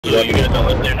don't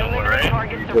live there no more, right?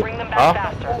 Huh?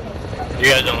 You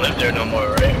guys don't live there no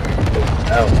more, right?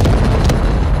 No.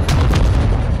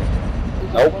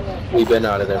 Nope. We've been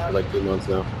out of there for like 2 months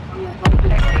now.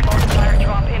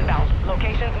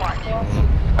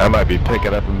 I might be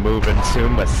picking up and moving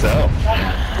soon myself.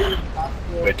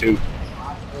 Where to?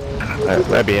 I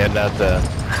might be heading out to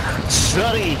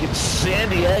sunny San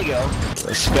Diego.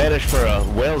 Spanish for a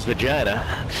whale's vagina.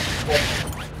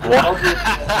 Why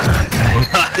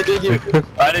did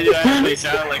you actually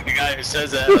sound like the guy who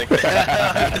says that? Like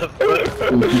that?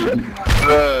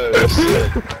 Oh,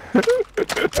 shit.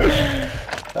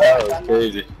 That was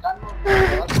crazy.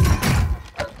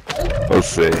 We'll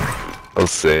see. We'll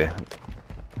see.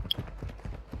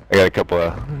 I got a couple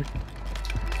of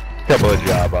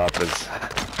job offers.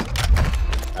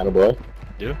 Attaboy.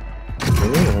 You?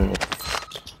 Mm.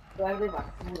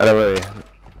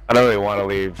 I don't really want to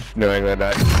leave New England.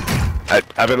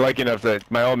 I've been lucky enough that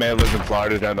my old man lives in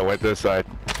Florida during the winter, so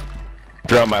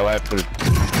throughout my life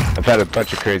I've had a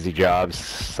bunch of crazy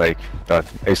jobs. Like I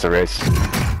used to race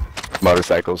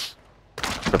motorcycles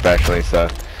professionally, so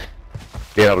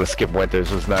being able to skip winters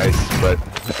was nice. But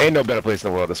ain't no better place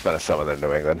in the world to spend a summer than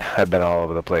New England. I've been all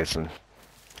over the place and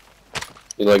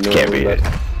You like New can't beat England?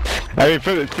 it. I mean,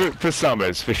 for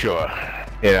summers for sure.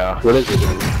 You know. What is it?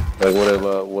 Like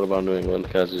what about New England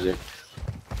catches you?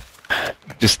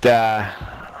 Just I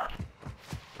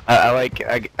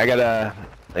got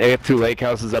 2 lake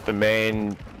houses up in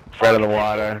Maine, right on the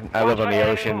water. I live on the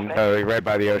ocean, right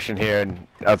by the ocean here, and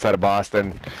outside of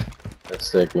Boston. That's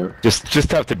sick, man. Just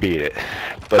tough to beat it.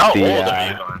 But How old are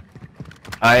you?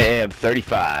 I am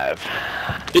 35.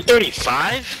 You're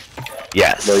 35?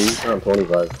 Yes. No, you sound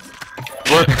 25.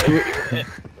 What?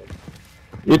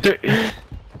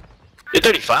 You're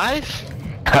 35?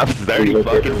 I'm 30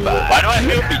 fucking 5. Why do I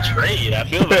feel betrayed? I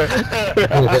feel like,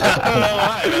 I don't know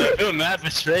why, but I feel mad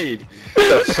betrayed.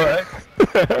 The fuck?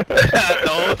 The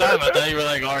whole time I thought you were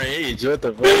like our age. What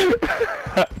the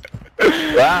fuck?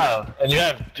 Wow. And do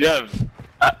you have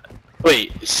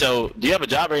wait, so do you have a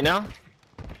job right now?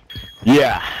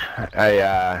 Yeah.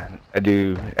 I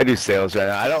do sales right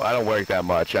now. I don't work that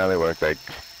much. I only work like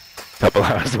a couple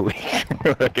hours a week.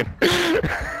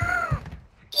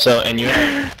 So, and you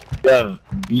have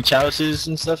beach houses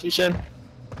and stuff, you said?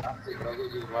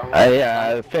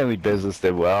 Family business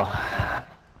did well.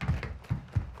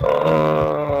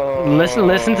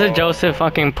 Listen to Joseph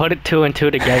fucking put it 2 and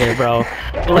 2 together, bro.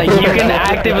 Like, you can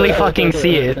actively fucking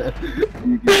see it.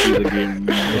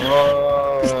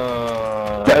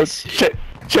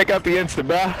 Check out the Insta,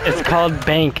 bro. It's called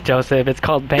bank, Joseph. It's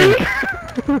called bank.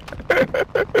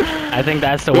 I think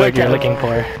that's the word you're looking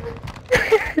for.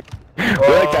 We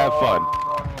like to have fun.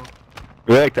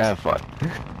 We like to have fun.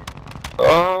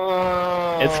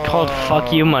 It's called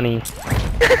fuck you money.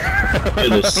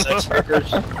 You're the sex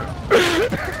workers?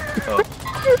 Oh.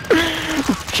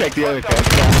 Check the other thing.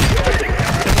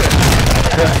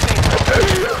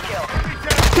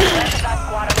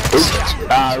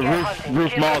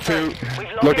 Roof Mall 2,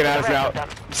 looking at us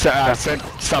now. Sent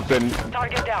something.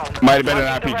 Might have been an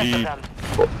RPG.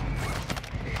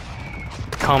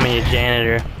 Call me a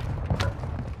janitor.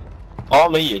 Call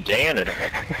me a janitor.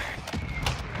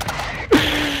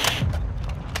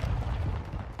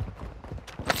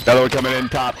 Another one coming in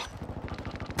top.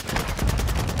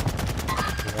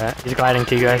 Yeah, he's gliding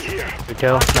to you guys. Good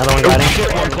kill. Another one gliding.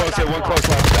 Shit, one close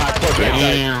left.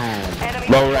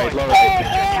 Low right.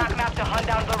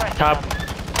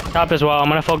 Top as well. I'm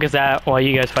gonna focus that while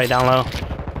you guys fight down low.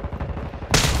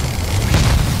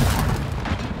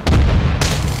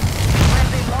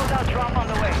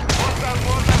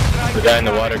 The guy in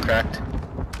the water cracked.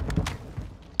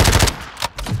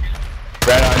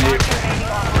 Right on you.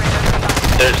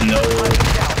 There's no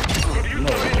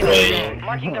way.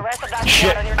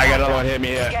 Shit, I got another one hit me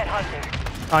here.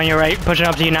 On your right, pushing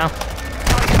up to you now.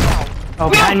 Oh,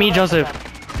 behind me, Joseph.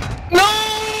 No! I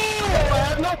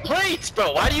have no plates,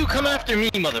 bro. Why do you come after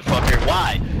me, motherfucker?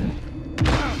 Why?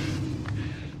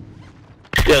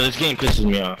 Yeah, this game pisses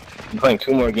me off. I'm playing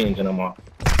 2 more games and I'm off.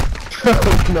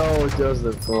 No,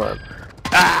 Joseph, come on.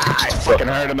 Ah, I fucking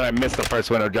heard him and I missed the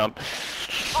first window jump.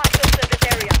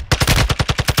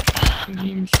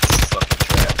 Game's fucking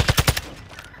trash.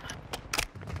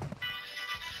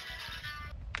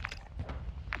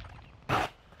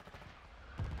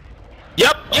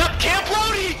 Yep, Camp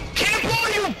Lodi! Camp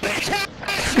Lodi, you bitch ass!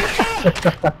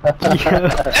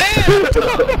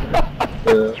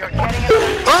 You're getting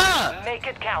it. Make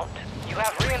it count. You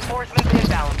have reinforcements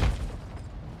inbound.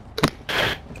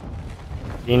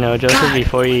 You know, Joseph,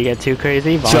 before you get too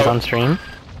crazy, Vaughn's on stream.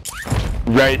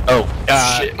 Right. Oh,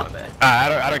 shit, my bad.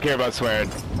 I don't care about swearing.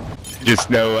 Just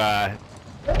no,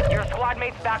 Your squad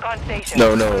mates back on station.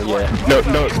 No, Good work. yeah.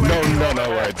 no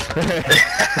words.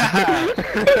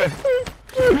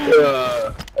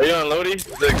 Are you on Lodi?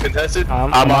 The contested?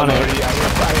 I'm on it. already. I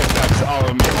have touched all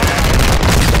of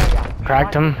them.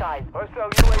 Cracked him. One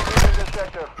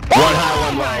high,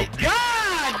 one low.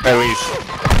 At least.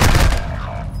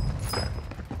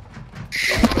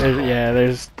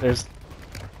 There's.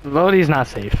 Lodi's not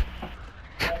safe.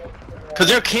 Cause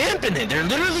they're camping it. They're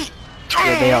literally.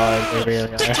 Yeah, they are. They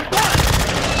really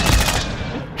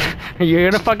are. You're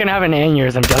gonna fucking have an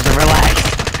aneurysm, Joseph. Relax.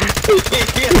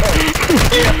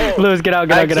 Lewis, get out.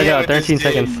 13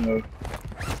 seconds.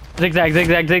 Zigzag.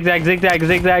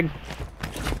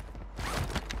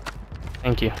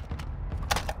 Thank you.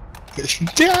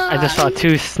 I just saw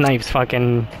 2 snipes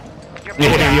fucking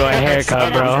give you a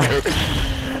haircut, bro.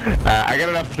 I got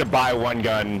enough to buy 1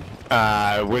 gun.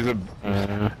 With a.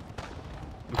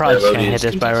 I'm probably just gonna hit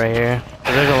this by right here.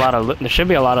 There's a lot of loot. There should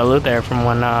be a lot of loot there from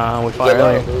when we fought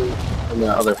earlier. And the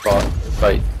other fought.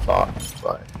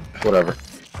 Whatever.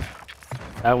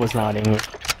 That was not English.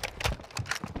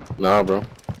 Nah, bro.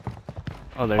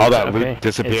 Oh, there's All that okay. loot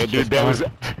disappeared, It's dude.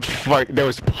 just There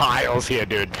was piles here,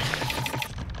 dude.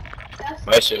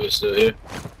 My shit was still here.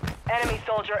 Enemy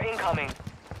soldier incoming.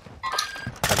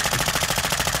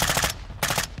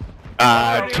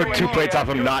 Took 2 plates off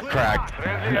him, not cracked.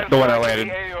 The one I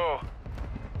landed.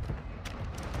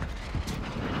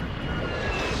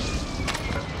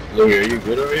 Louis, are you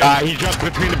good over here? He jumped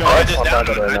between the Oh, I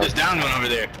buildings. just downed one over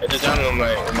there. I just downed one on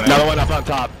my... Another one up on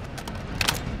top.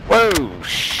 Whoa,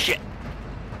 shit.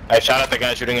 I shot at the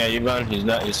guy shooting at you, gun. He's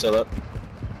not. He's still up.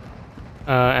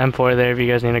 M4 there if you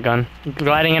guys need a gun.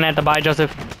 Gliding in at the buy,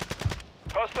 Joseph.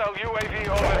 Hostile UAV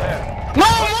overhead.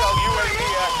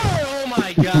 Oh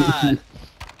my god.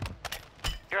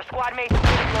 Your squad mates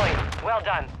deployed. Well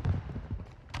done.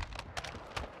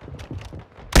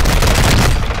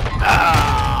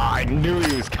 Ah, I knew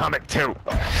he was coming too.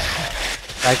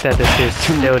 Like that, this dude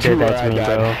still did that to me,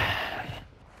 bro.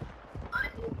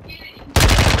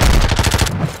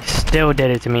 Still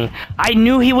did it to me. I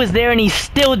knew he was there and he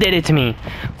still did it to me.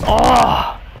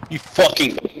 Oh! You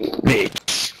fucking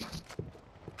bitch.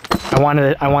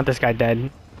 I want this guy dead.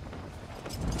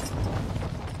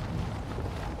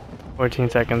 14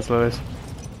 seconds, Lewis.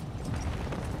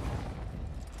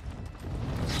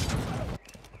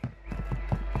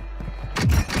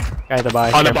 Guy at the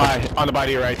buy. On the careful. buy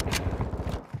to your right.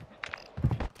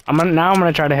 I'm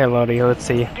gonna try to hit Lodi. Let's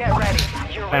see. Get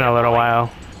ready. You're Been a little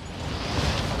while.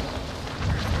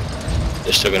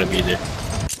 They're still gonna be there.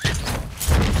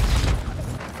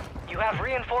 You have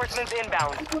reinforcements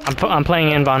inbound. I'm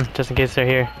playing inbound just in case they're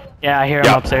here. Yeah, I hear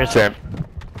him upstairs. Same.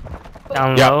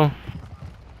 Down Yep. low.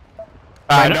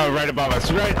 No, right above us.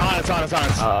 Right on us.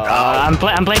 I'm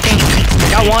flanking.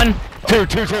 Got one.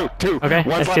 Two. Okay,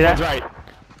 One's I see left, that. one's right.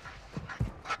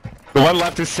 The one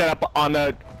left is set up on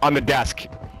the desk,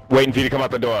 waiting for you to come out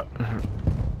the door.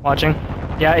 Watching.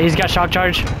 Yeah, he's got shock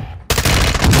charge.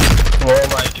 Oh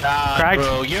my god, Cracked.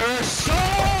 bro, you're so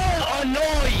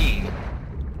annoying.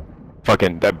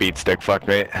 Fucking that beat stick fucked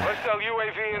me. Hostile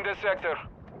UAV in this sector.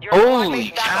 Your Holy squad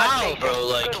mates back on cow, station. bro,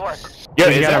 like- Good work. Yeah,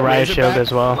 He's got a riot shield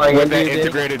as well. Like, With what do that you think?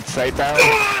 integrated sight barrel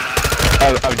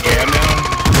of jam now.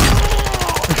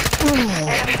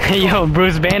 Yo,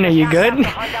 Bruce Banner, you good?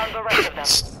 Hunt down the rest of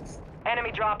them.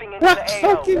 Enemy dropping into the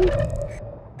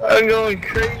AO. I'm going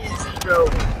crazy, bro.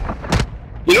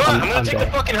 You know what? I'm gonna I'm take dead.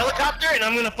 the fucking helicopter and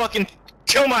I'm gonna fucking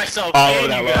kill myself. All and of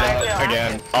that you guys. level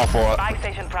again. All 4. Buy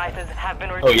station prices have been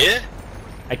Oh reduced. yeah?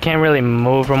 I can't really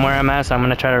move from where I'm at, so I'm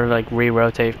gonna try to like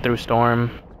re-rotate through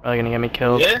storm. Probably gonna get me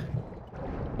killed. Yeah?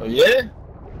 Oh yeah?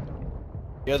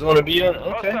 You guys wanna be on?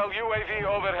 Okay. Hostile UAV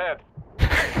overhead.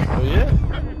 Oh yeah?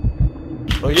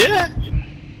 Oh yeah?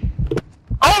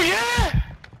 Oh yeah?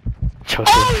 Joseph,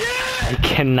 Oh yeah? I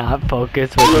cannot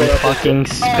focus with you fucking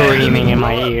screaming in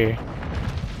my ear. Your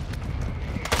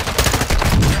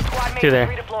squad mates 2 there.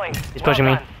 redeploying. He's pushing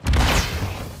me. done.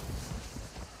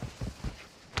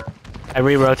 I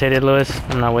re-rotated, Lewis.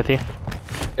 I'm not with you.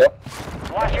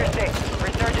 Watch your six.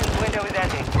 Resurgence window is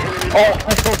ending.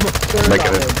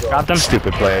 Making a Dropped him.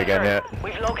 stupid play again, yeah.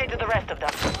 We've located the rest of them.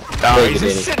 Oh, he's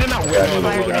just sitting in that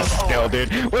window still,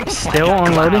 dude. What a Still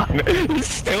unloaded? He's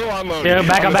still unloaded. Yeah,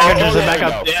 back up, just back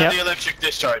up. They have Yep. the electric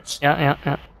discharge. Yeah.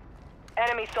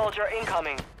 Enemy soldier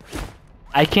incoming.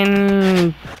 I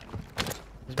can. I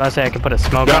was about to say I can put a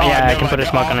smoke on. Yeah, I can put a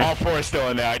smoke on All it. 4 are still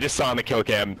in there. I just saw on the kill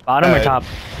cam. Bottom or top?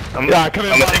 Yeah, come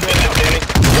in. I'm gonna take the zip, Danny.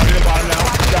 One in the bottom now.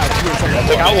 Yeah, 2 seconds.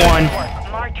 Got one.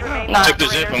 Marked remaining I took the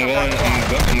zip. I'm gonna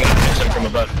finish him from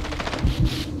above.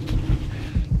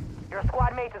 Your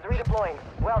squad mate is redeploying.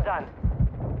 Well done.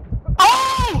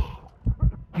 Oh!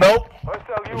 Nope.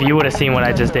 If you would have seen what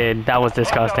I just did, that was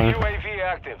disgusting.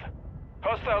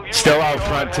 Still out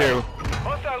front too.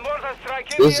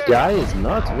 This guy is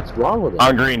nuts. What's wrong with him?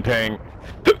 On green ping.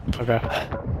 Okay.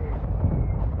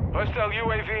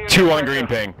 2 on green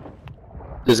ping.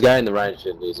 This guy in the right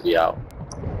shit needs to be out.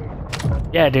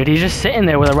 Yeah, dude, he's just sitting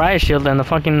there with a riot shield and the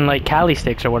fucking like Cali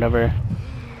sticks or whatever.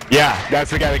 Yeah, that's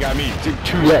the guy that got me.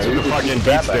 Two Yeah, to the fucking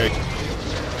beat stick.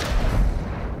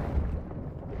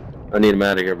 I need him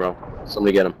out of here, bro.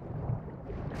 Somebody get him.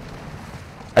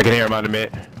 I can hear him on the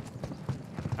mid.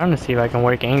 I'm gonna see if I can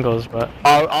work angles, but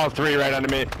All 3 right on the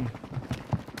mid.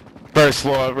 First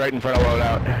floor, right in front of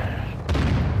loadout.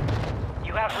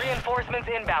 You have reinforcements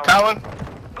inbound. Colin?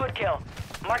 Good kill.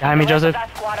 Mark Behind me, the rest of Joseph.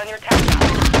 that squad on your tag map.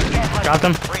 Get hunted. Got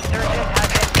them. Resurgence has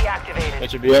been deactivated. That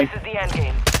should be in. This is the end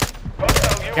game.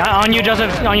 yeah, on you,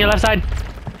 Joseph, on your left side.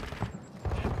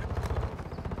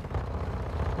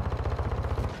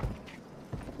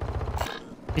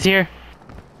 He's here.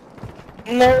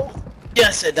 No.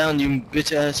 Yeah, sit down, you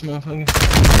bitch ass motherfucker.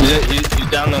 He's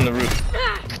down on the roof.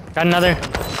 Got another.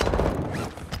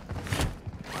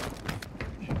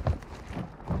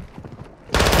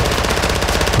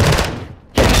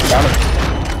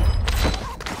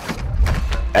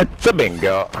 That's a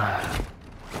bingo.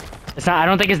 It's not. I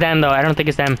don't think it's them though. I don't think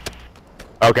it's them.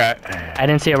 Okay. I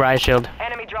didn't see a riot shield.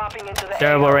 Enemy dropping into the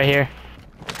Durable AO. right here.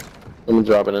 Someone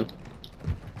dropping in.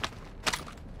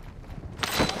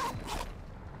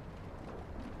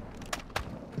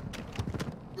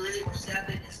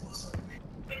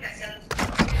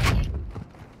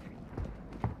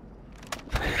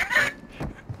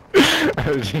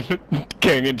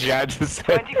 King and Chad just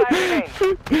said. 25 remain.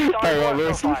 Alright, well,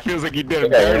 Lewis, so far. feels like you did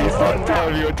it, man. He's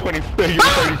telling you at 20, you're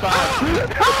 35.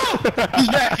 He's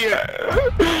back here.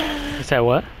 You said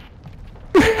what?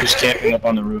 He's camping up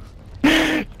on the roof.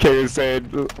 King is saying,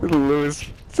 Lewis,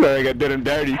 sorry I did him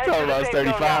dirty. Head Tell to him the I was safe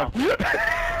zone 35.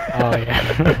 Oh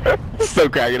yeah. So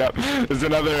cracking up. There's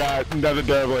another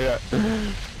durable here.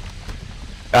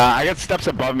 I got steps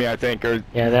above me, I think, or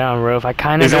Yeah, they're on roof. I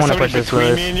kind of is don't there want to push somebody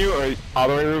this between me roof. and you, or all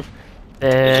the way roof?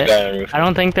 There's a guy on the roof. I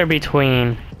don't think they're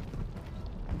between.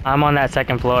 I'm on that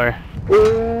second floor.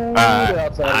 I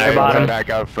bottom. went back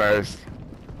up first.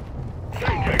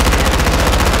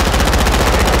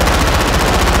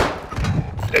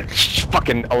 It's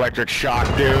fucking electric shock,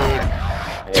 dude.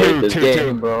 Hey, this game,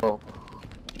 Two. bro.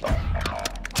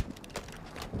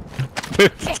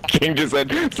 King just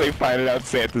said, it's like finding out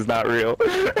Santa's not real.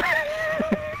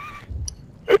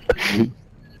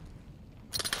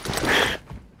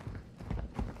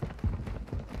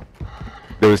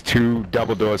 There was 2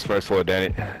 double doors first floor,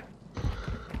 Danny.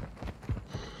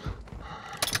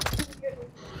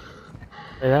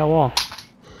 Play that wall.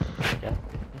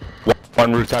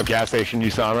 One rooftop gas station, you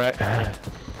saw him,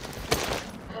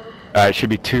 right? Should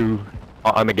be 2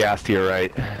 on the gas to your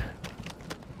right.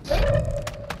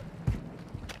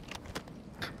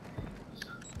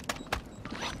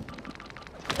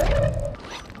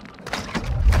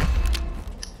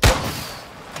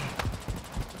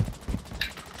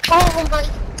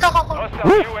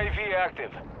 Hostile UAV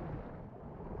active.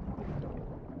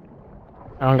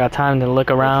 I don't got time to look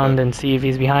around and see if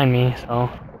he's behind me, so.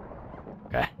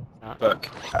 Okay. Fuck.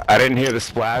 I didn't hear the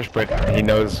splash, but he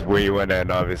knows where you went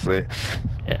in, obviously.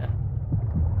 Yeah.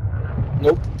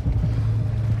 Nope.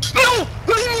 No!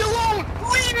 Leave me alone!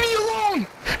 Leave me alone!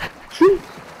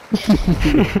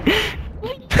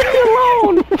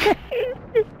 alone!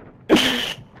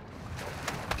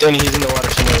 Danny, he's in the water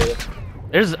somewhere.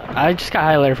 There's. I just got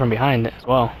highlighted from behind as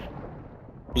well.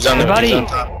 He's on the Buddy. He's on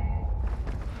top.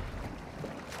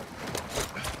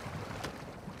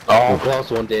 Oh, close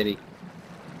one, Danny.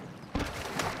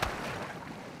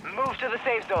 Move to the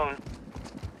safe zone.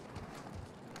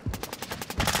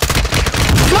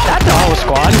 That's the whole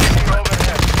squad.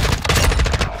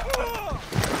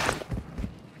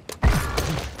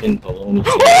 In baloney.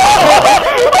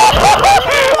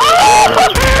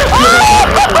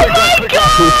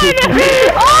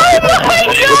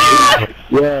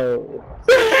 Yo.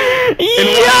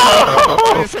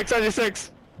 Yo!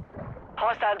 606.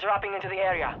 Hostile dropping into the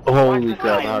area. Holy Watch the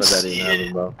crap, signs. how did that even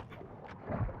happen, bro?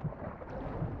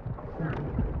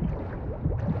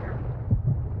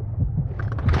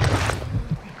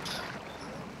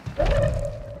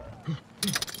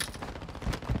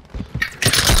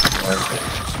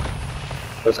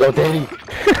 Let's go, Danny.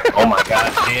 Oh my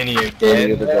god, Danny Danny, again.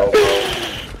 get the goal, bro.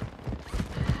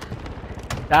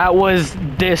 That was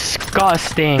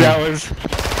disgusting. That was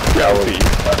filthy.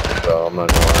 Bro, I'm not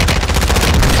gonna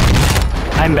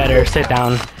lie. I'm better. Sit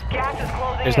down. Gas is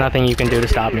closing There's in. nothing you can do to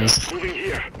stop me. Moving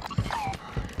here.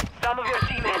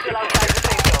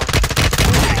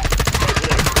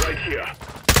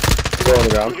 Still on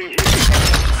the ground.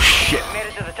 Shit. Made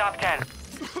it to the top 10.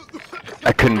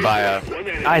 I couldn't buy a.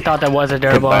 I thought that was a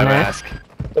Couldn't durable buy a on there. mask.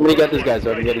 Somebody get this guy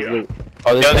so I can get his loot.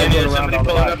 Oh, this Yo, guy's there's going around somebody on the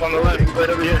pulling left. up on the left. Right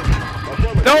over here.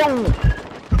 No!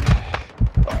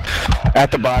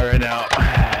 At the bar right now.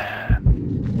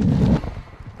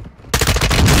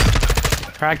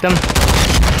 Cracked him.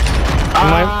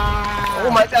 Oh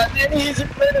my god, man, he's in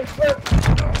front of flip.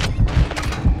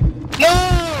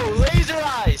 No! Laser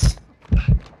eyes!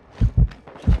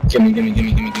 Gimme.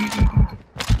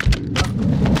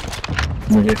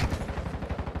 Over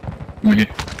here.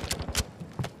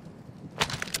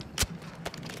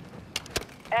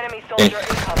 Enemy soldier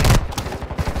incoming.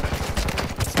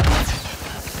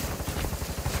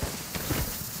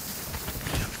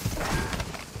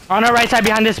 On our right side,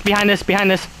 behind this.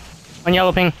 On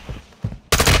yellow ping.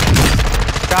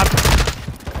 Drop.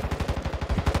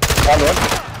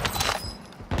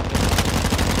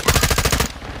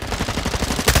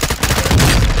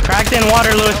 Cracked in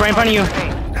water, Lewis, right in front of you.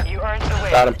 You earned the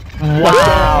win. Got him.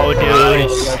 Wow, dude.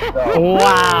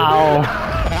 Wow.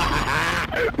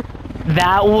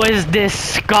 That was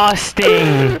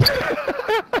disgusting.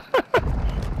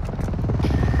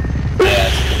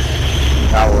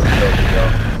 That was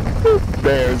good,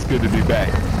 Man, it's good to be back.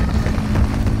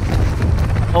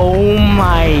 Oh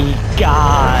my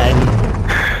god.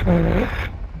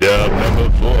 Dub number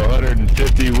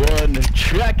 451,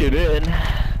 track it in.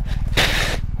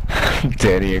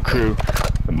 Danny and crew,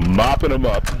 mopping them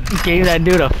up. Gave that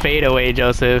dude a fadeaway,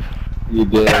 Joseph. You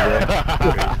did, bro.